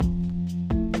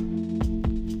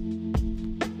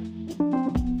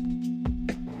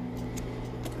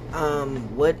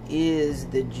What is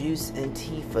the juice and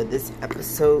tea for this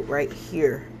episode right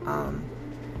here?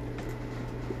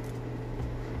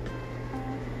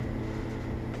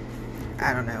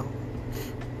 I don't know.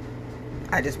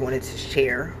 I just wanted to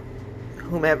share.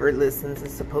 Whomever listens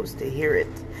is supposed to hear it.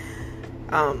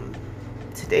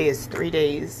 Today is 3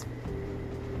 days.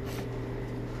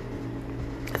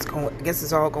 I guess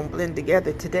it's all gonna blend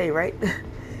together today, right?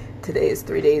 Today is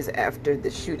 3 days after the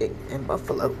shooting in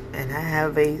Buffalo, and I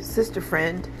have a sister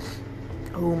friend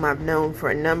whom I've known for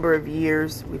a number of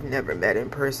years. We've never met in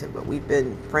person, but we've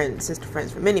been sister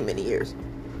friends for many, many years,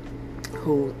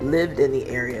 who lived in the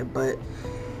area but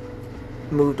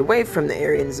moved away from the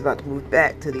area and is about to move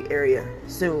back to the area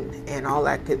soon. And all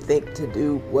I could think to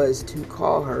do was to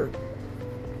call her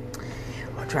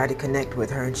or try to connect with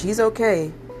her, and she's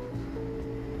okay.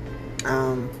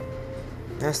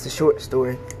 That's the short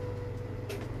story.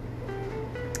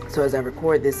 So as I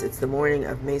record this, it's the morning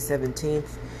of May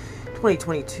 17th,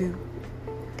 2022.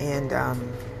 And I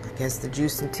guess the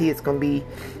juice and tea, it's going to be,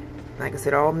 like I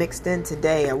said, all mixed in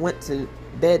today. I went to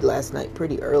bed last night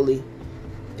pretty early.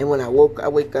 And when I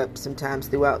wake up sometimes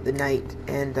throughout the night.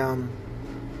 And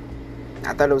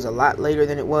I thought it was a lot later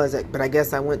than it was. But I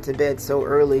guess I went to bed so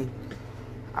early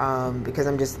because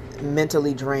I'm just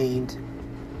mentally drained.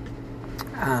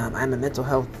 I'm a mental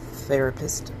health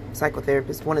therapist,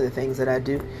 psychotherapist, one of the things that I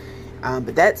do.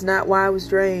 But that's not why I was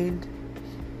drained.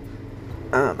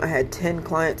 I had 10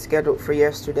 clients scheduled for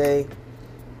yesterday.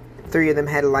 3 of them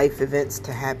had life events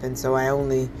to happen, so I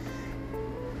only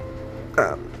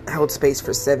held space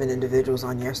for 7 individuals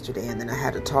on yesterday. And then I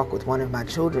had a talk with one of my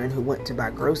children who went to buy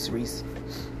groceries.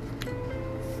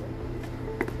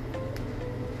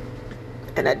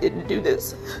 And I didn't do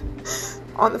this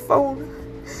on the phone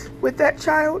with that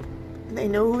child. They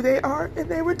know who they are, and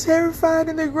they were terrified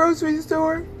in the grocery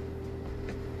store.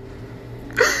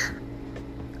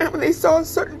 And when they saw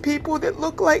certain people that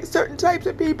looked like certain types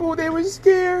of people, they were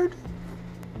scared.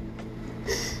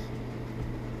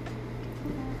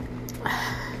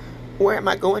 Where am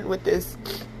I going with this?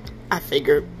 I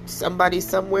figure somebody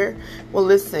somewhere will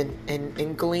listen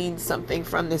and glean something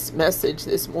from this message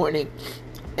this morning.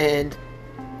 And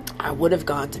I would have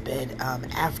gone to bed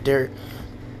after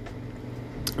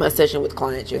my session with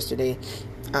clients yesterday,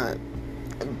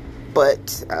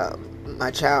 but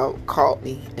my child called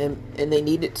me and they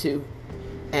needed to,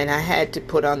 and I had to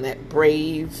put on that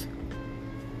brave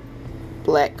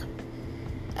Black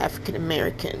African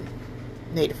American,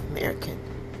 Native American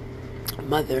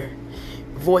mother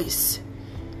voice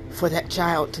for that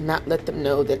child, to not let them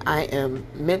know that I am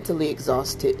mentally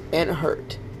exhausted and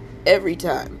hurt every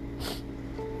time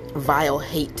vile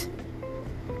hate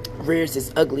rears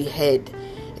its ugly head.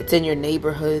 It's in your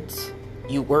neighborhoods.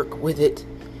 You work with it.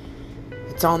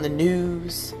 It's on the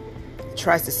news. It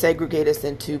tries to segregate us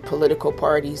into political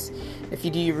parties. If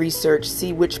you do your research,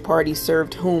 see which party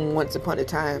served whom once upon a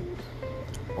time,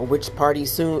 or which party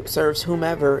serves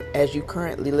whomever as you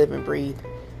currently live and breathe.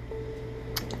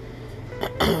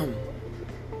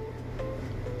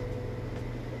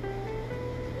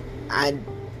 I'm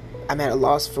at a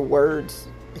loss for words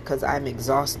because I'm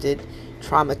exhausted,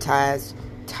 traumatized,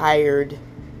 tired,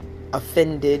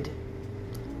 offended.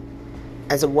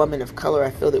 As a woman of color, I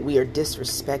feel that we are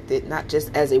disrespected, not just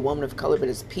as a woman of color, but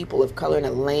as people of color in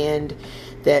a land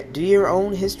that, do your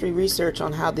own history research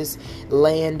on how this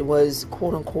land was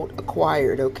quote unquote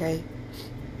acquired, okay?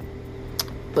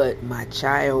 But my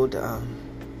child,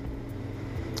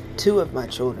 2 of my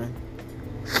children,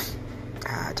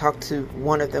 I talked to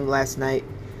one of them last night.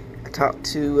 I talked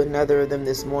to another of them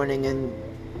this morning, and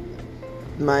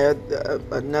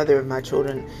another of my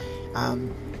children,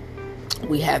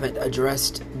 we haven't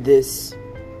addressed this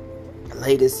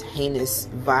latest heinous,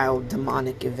 vile,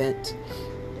 demonic event.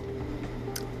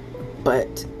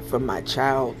 But for my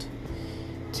child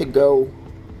to go,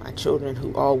 my children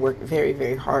who all work very,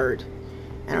 very hard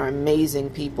and are amazing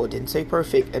people, didn't say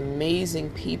perfect,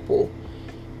 amazing people,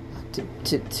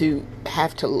 to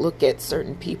have to look at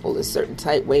certain people a certain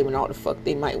type way when all the fuck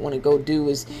they might want to go do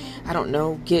is, I don't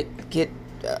know, get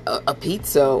a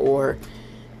pizza or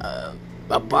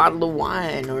a bottle of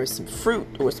wine or some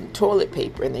fruit or some toilet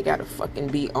paper, and they gotta fucking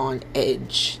be on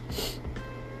edge.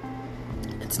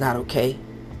 It's not okay.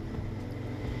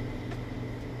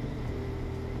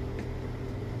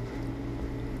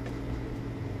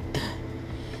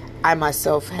 I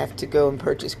myself have to go and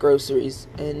purchase groceries,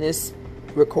 and this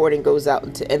recording goes out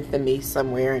into infamy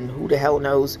somewhere, and who the hell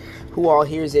knows who all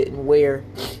hears it and where.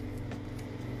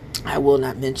 I will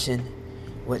not mention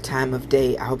what time of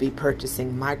day I'll be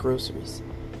purchasing my groceries.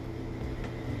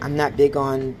 I'm not big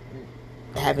on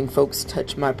having folks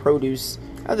touch my produce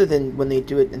other than when they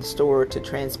do it in the store to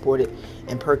transport it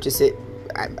and purchase it.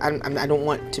 I don't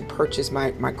want to purchase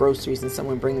my groceries and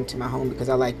someone bring them to my home, because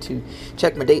I like to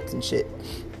check my dates and shit.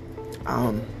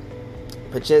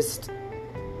 But just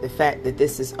the fact that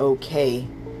this is okay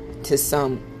to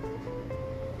some.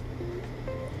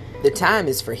 The time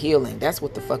is for healing. That's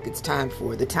what the fuck it's time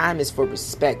for. The time is for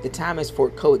respect. The time is for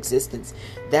coexistence.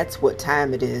 That's what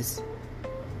time it is.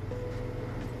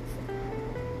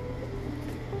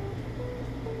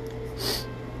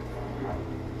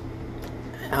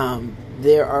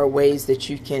 There are ways that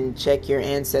you can check your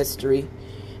ancestry.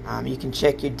 You can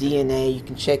check your DNA. You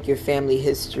can check your family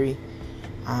history.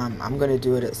 I'm going to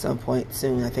do it at some point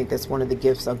soon. I think that's one of the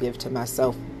gifts I'll give to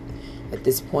myself at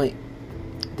this point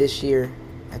this year.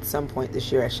 At some point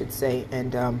this year, I should say.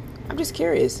 And I'm just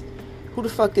curious. Who the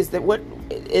fuck is that? What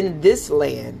in this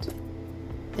land?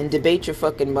 And debate your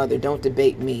fucking mother. Don't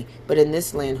debate me. But in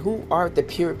this land, who are the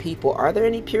pure people? Are there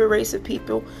any pure race of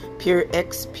people? Pure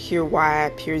X, pure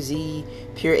Y, pure Z,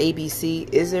 pure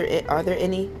ABC? Are there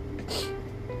any?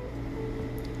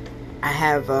 I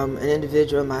have an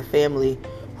individual in my family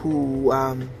who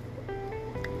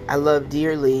I love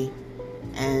dearly,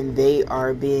 and they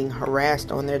are being harassed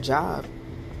on their job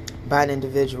by an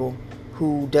individual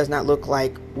who does not look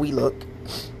like we look.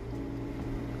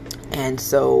 And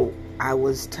so I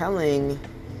was telling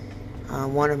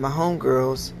one of my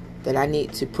homegirls that I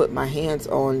need to put my hands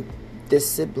on this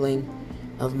sibling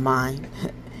of mine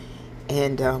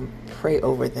and pray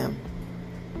over them.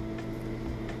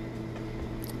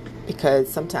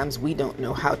 Because sometimes we don't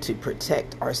know how to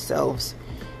protect ourselves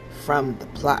from the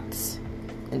plots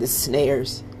and the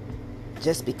snares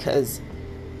just because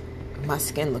my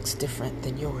skin looks different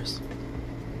than yours.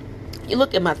 You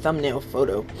look at my thumbnail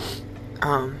photo,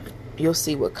 you'll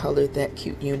see what color that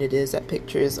cute unit is. That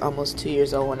picture is almost 2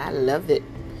 years old, and I love it,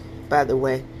 by the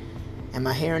way. And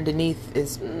my hair underneath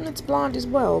it's blonde as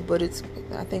well, but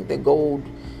I think the gold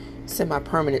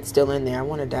semi-permanent still in there. I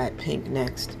want to dye it pink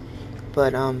next.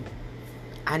 But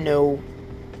I know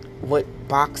what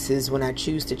boxes, when I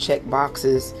choose to check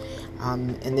boxes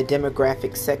in the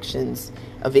demographic sections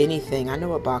of anything, I know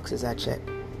what boxes I check.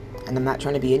 And I'm not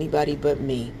trying to be anybody but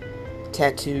me.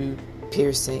 Tattoo,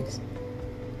 piercings,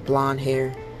 blonde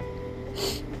hair.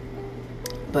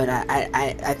 But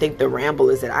I think the ramble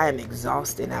is that I am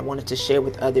exhausted, and I wanted to share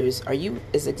with others. Are you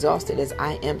as exhausted as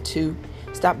I am too?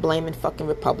 Stop blaming fucking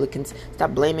Republicans.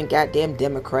 Stop blaming goddamn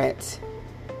Democrats.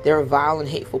 There are vile and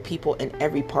hateful people in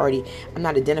every party. I'm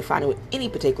not identifying with any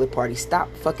particular party.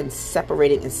 Stop fucking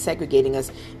separating and segregating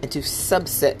us into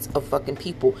subsets of fucking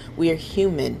people. We are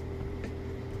human.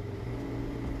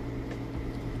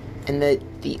 And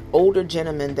the older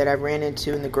gentleman that I ran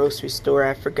into in the grocery store,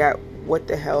 I forgot what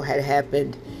the hell had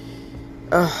happened.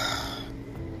 A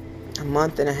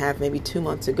month and a half, maybe 2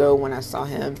 months ago when I saw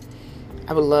him.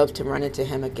 I would love to run into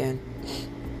him again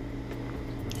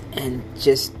and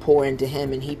just pour into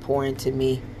him and he pour into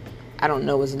me. I don't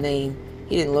know his name.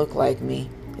 He didn't look like me.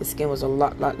 His skin was a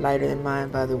lot lighter than mine,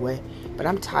 by the way. But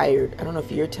I'm tired. I don't know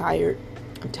if you're tired.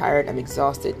 I'm tired. I'm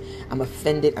exhausted. I'm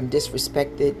offended. I'm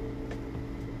disrespected.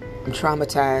 I'm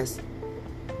traumatized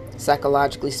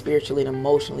psychologically, spiritually, and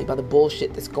emotionally by the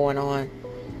bullshit that's going on.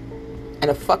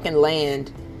 And a fucking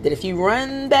land that if you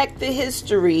run back the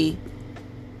history,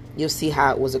 you'll see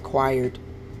how it was acquired.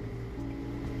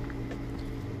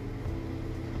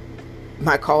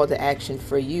 My call to action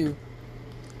for you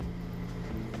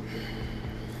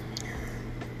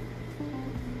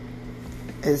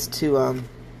is to, I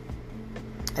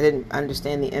didn't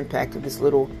understand the impact of this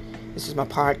is my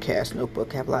podcast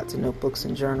notebook. I have lots of notebooks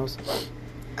and journals.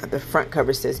 The front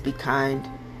cover says, be kind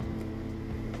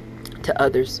to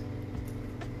others.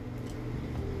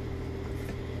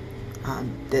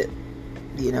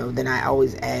 Then I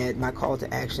always add my call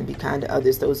to action, be kind to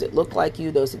others. Those that look like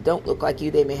you, those that don't look like you,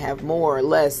 they may have more or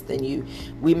less than you.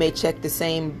 We may check the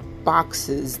same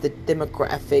boxes, the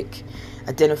demographic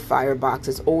identifier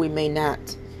boxes, or we may not.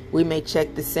 We may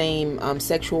check the same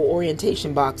sexual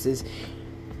orientation boxes,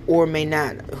 or may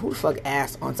not. Who the fuck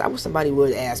asked on? I wish somebody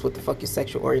would ask what the fuck your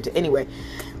sexual orientation. Anyway,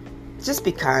 just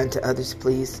be kind to others,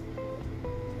 please.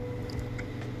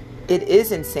 It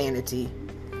is insanity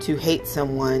to hate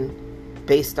someone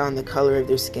based on the color of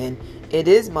their skin. It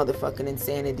is motherfucking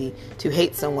insanity to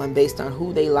hate someone based on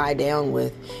who they lie down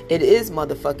with. It is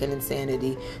motherfucking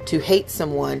insanity to hate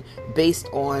someone based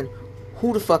on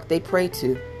who the fuck they pray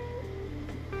to.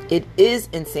 It is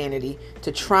insanity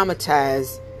to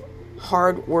traumatize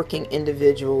hard-working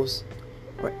individuals,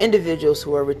 or individuals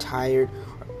who are retired,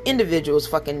 or individuals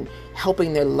fucking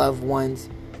helping their loved ones.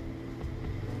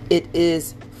 It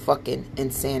is fucking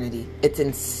insanity. It's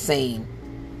insane.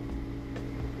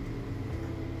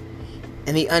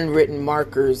 and the unwritten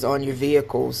markers on your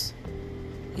vehicles,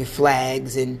 your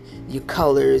flags and your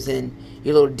colors and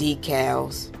your little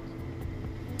decals.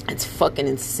 It's fucking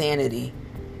insanity.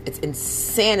 It's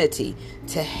insanity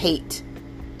to hate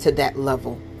to that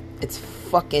level. It's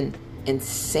fucking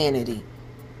insanity.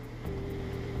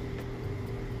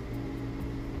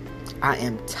 I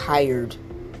am tired.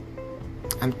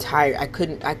 I'm tired. I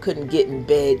couldn't get in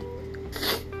bed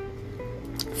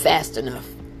fast enough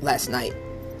last night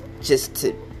just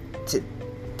to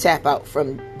tap out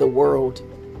from the world.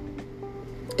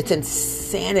 It's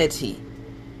insanity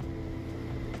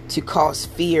to cause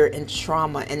fear and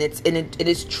trauma, and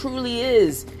it truly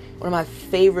is one of my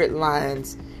favorite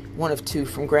lines, one of two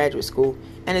from graduate school,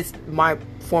 and it's my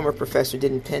former professor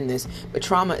didn't pen this, but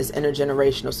trauma is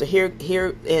intergenerational. So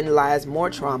herein lies more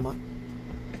trauma.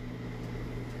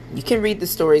 You can read the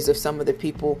stories of some of the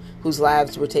people whose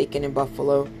lives were taken in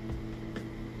Buffalo,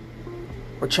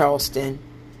 or Charleston,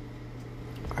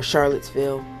 or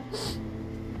Charlottesville,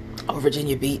 or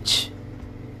Virginia Beach,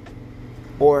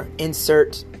 or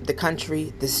insert the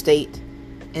country, the state,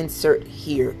 insert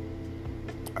here.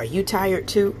 Are you tired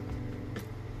too?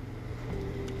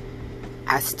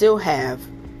 I was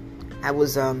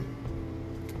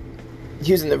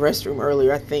using the restroom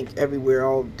earlier, I think everywhere,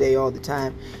 all day, all the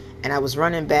time, and I was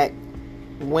running back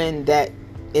when that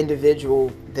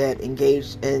individual that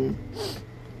engaged in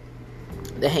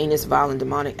the heinous, violent,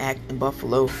 demonic act in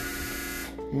Buffalo,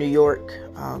 New York,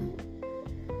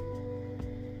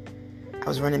 I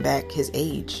was running back his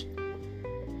age.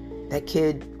 That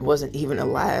kid wasn't even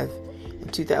alive in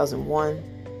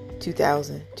 2001,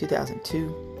 2000,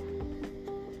 2002.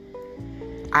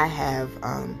 I have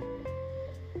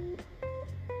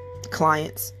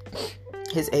clients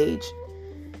his age.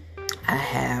 I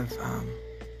have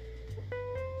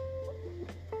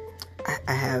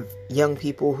young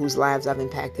people whose lives I've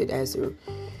impacted as their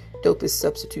dopest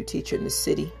substitute teacher in the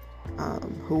city,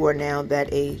 who are now that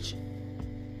age.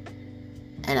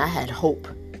 And I had hope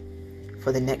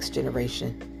for the next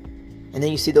generation. And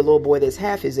then you see the little boy that's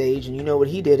half his age, and you know what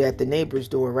he did at the neighbor's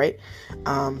door, right?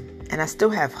 And I still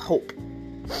have hope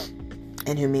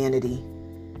in humanity.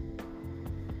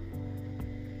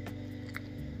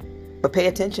 But pay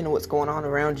attention to what's going on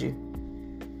around you.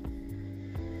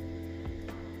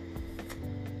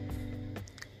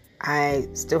 I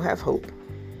still have hope.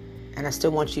 And I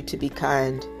still want you to be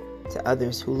kind to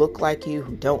others who look like you,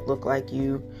 who don't look like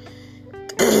you.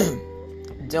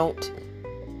 Don't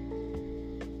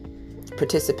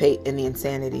participate in the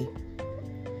insanity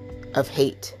of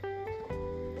hate.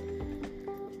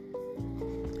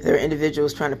 There are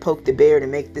individuals trying to poke the bear to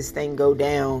make this thing go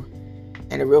down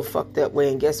in a real fucked up way.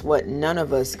 And guess what? None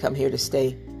of us come here to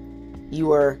stay.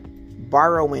 You are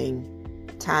borrowing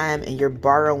time, and you're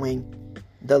borrowing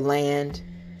the land.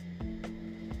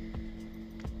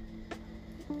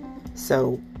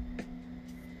 So,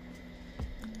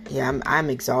 yeah, I'm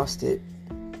exhausted.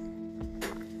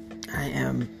 I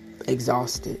am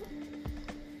exhausted.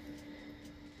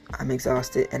 I'm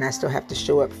exhausted, and I still have to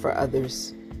show up for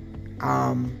others.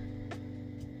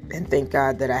 And thank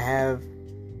God that I have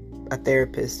a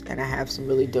therapist, and I have some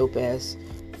really dope ass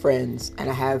friends, and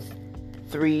I have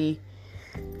 3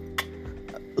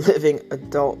 living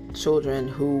adult children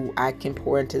who I can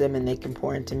pour into them and they can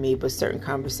pour into me. But certain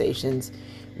conversations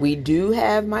we do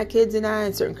have, my kids and I,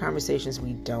 and certain conversations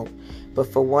we don't. But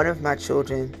for one of my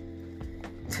children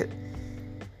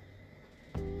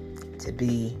to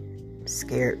be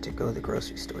scared to go to the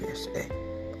grocery store yesterday,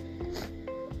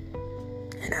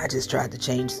 and I just tried to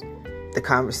change the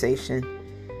conversation,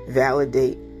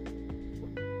 validate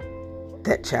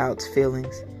that child's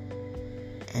feelings,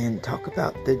 and talk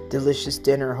about the delicious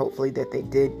dinner, hopefully, that they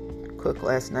did cook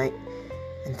last night,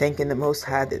 and thanking the Most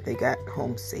High that they got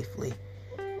home safely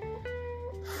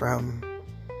from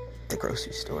the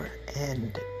grocery store.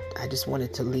 And I just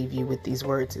wanted to leave you with these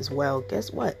words as well.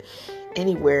 Guess what?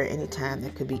 Anywhere, anytime,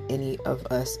 there could be any of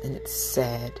us, and it's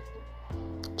sad.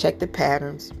 Check the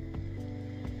patterns.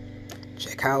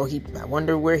 Check how I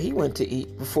wonder where he went to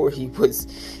eat before he was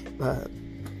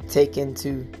taken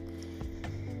to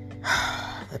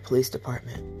the police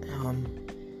department.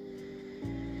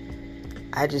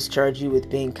 I just charge you with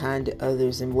being kind to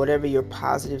others, and whatever your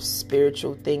positive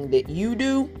spiritual thing that you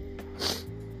do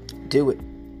it.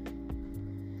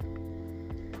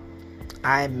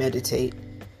 I meditate.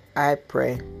 I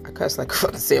pray. I cuss like a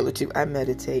fucking sailor too. I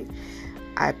meditate.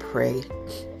 I pray.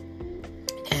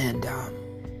 And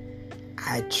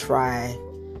I try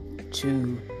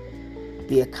to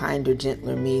be a kinder,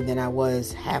 gentler me than I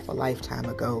was half a lifetime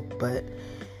ago. But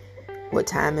what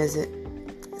time is it?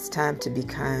 It's time to be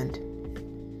kind.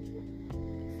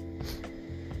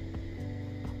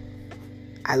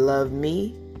 I love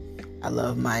me. I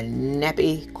love my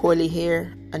nappy, coily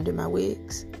hair under my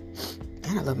wigs.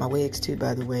 And I love my wigs too,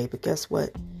 by the way. But guess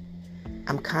what?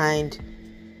 I'm kind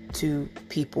to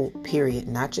people, period.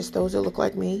 Not just those that look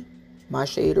like me, my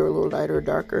shade or a little lighter or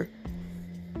darker.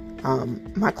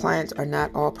 My clients are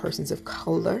not all persons of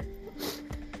color.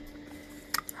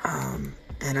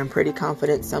 And I'm pretty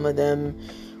confident some of them,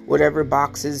 whatever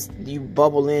boxes you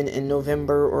bubble in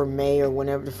November or May or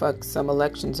whenever the fuck some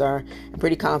elections are, I'm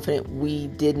pretty confident we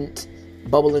didn't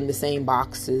bubble in the same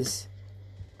boxes,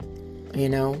 you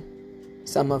know,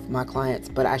 some of my clients,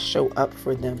 but I show up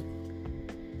for them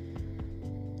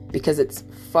because it's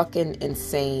fucking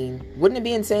insane. Wouldn't it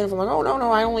be insane if I'm like, oh,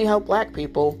 no, I only help black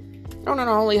people. No, I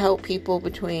only help people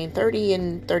between 30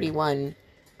 and 31.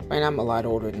 And I'm a lot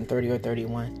older than 30 or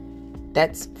 31.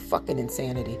 That's fucking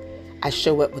insanity. I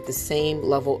show up with the same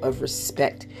level of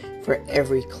respect for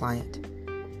every client.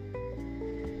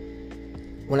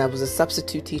 When I was a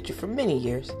substitute teacher for many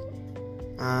years,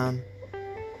 I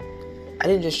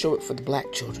didn't just show up for the black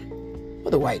children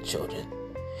or the white children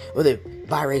or the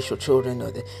biracial children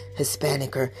or the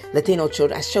Hispanic or Latino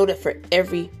children. I showed up for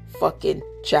every fucking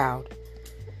child.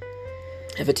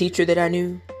 If a teacher that I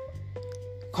knew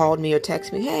called me or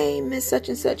texted me, hey, Miss Such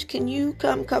and Such, can you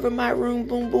come cover my room,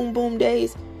 boom, boom, boom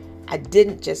days? I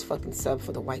didn't just fucking sub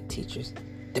for the white teachers,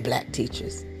 the black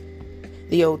teachers,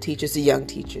 the old teachers, the young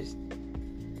teachers.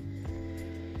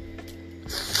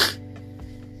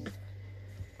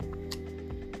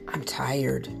 I'm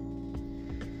tired.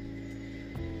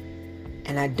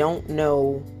 And I don't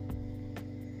know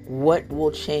what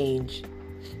will change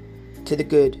to the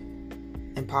good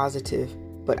and positive.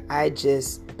 But I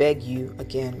just beg you,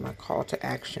 again, my call to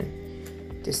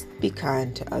action, just be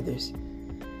kind to others.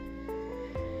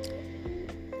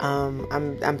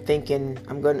 I'm thinking,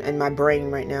 I'm going in my brain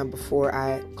right now before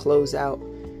I close out,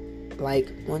 like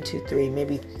 1, 2, 3,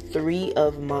 maybe 3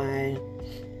 of my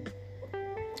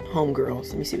homegirls.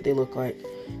 Let me see what they look like.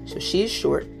 So she's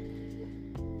short.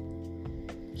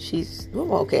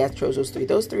 Okay, I chose those 3.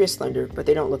 Those 3 are slender, but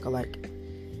they don't look alike.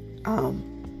 I was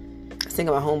thinking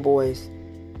about homeboys.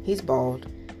 He's bald.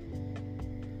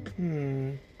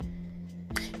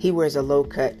 He wears a low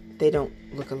cut. They don't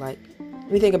look alike.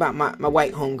 Let me think about my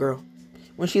white homegirl.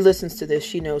 When she listens to this,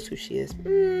 she knows who she is.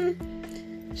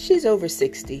 She's over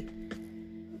 60.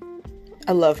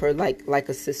 I love her like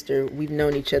a sister. We've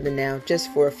known each other now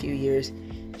just for a few years.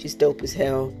 She's dope as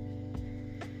hell.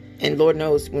 And Lord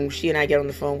knows, when she and I get on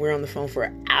the phone, we're on the phone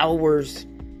for hours.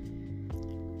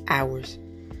 Hours.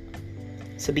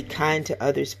 So be kind to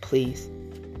others, please.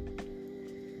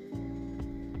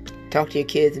 Talk to your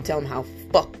kids and tell them how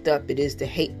fucked up it is to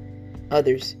hate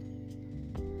others.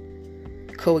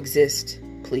 Coexist,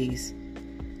 please.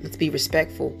 Let's be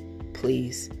respectful,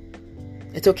 please.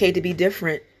 It's okay to be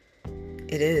different.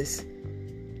 It is.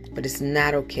 But it's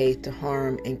not okay to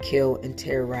harm and kill and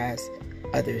terrorize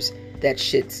others. That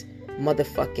shit's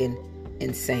motherfucking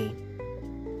insane.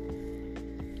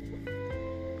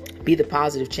 Be the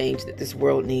positive change that this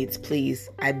world needs, please.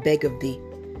 I beg of thee.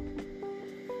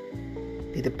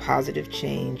 Be the positive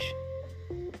change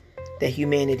that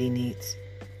humanity needs.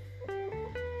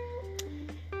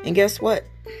 And guess what?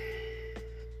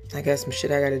 I got some shit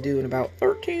I gotta do in about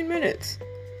 13 minutes.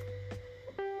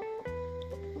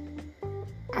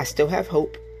 I still have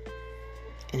hope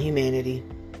in humanity.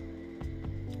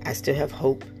 I still have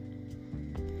hope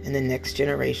in the next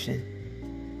generation.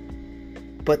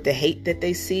 But the hate that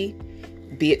they see,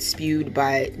 be it spewed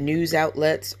by news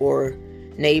outlets or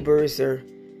neighbors or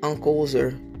uncles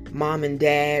or mom and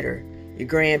dad or your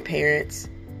grandparents,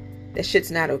 that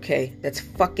shit's not okay. That's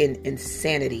fucking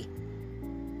insanity.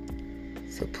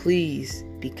 So please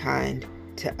be kind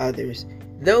to others.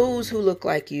 Those who look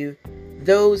like you,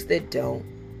 those that don't.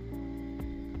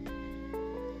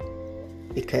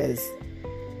 Because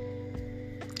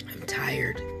I'm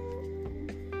tired.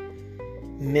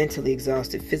 Mentally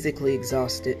exhausted, physically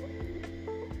exhausted.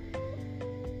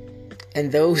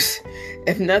 And those,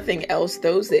 if nothing else,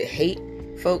 those that hate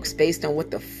folks based on what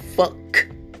the fuck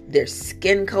their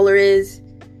skin color is,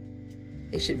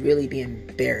 they should really be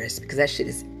embarrassed, because that shit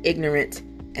is ignorant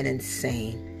and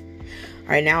insane. All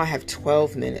right, now I have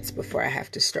 12 minutes before I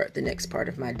have to start the next part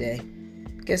of my day.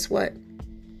 Guess what?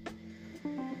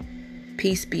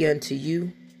 Peace be unto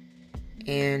you,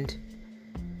 and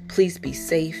please be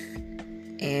safe,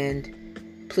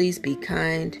 and please be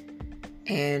kind,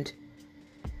 and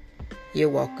you're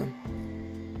welcome.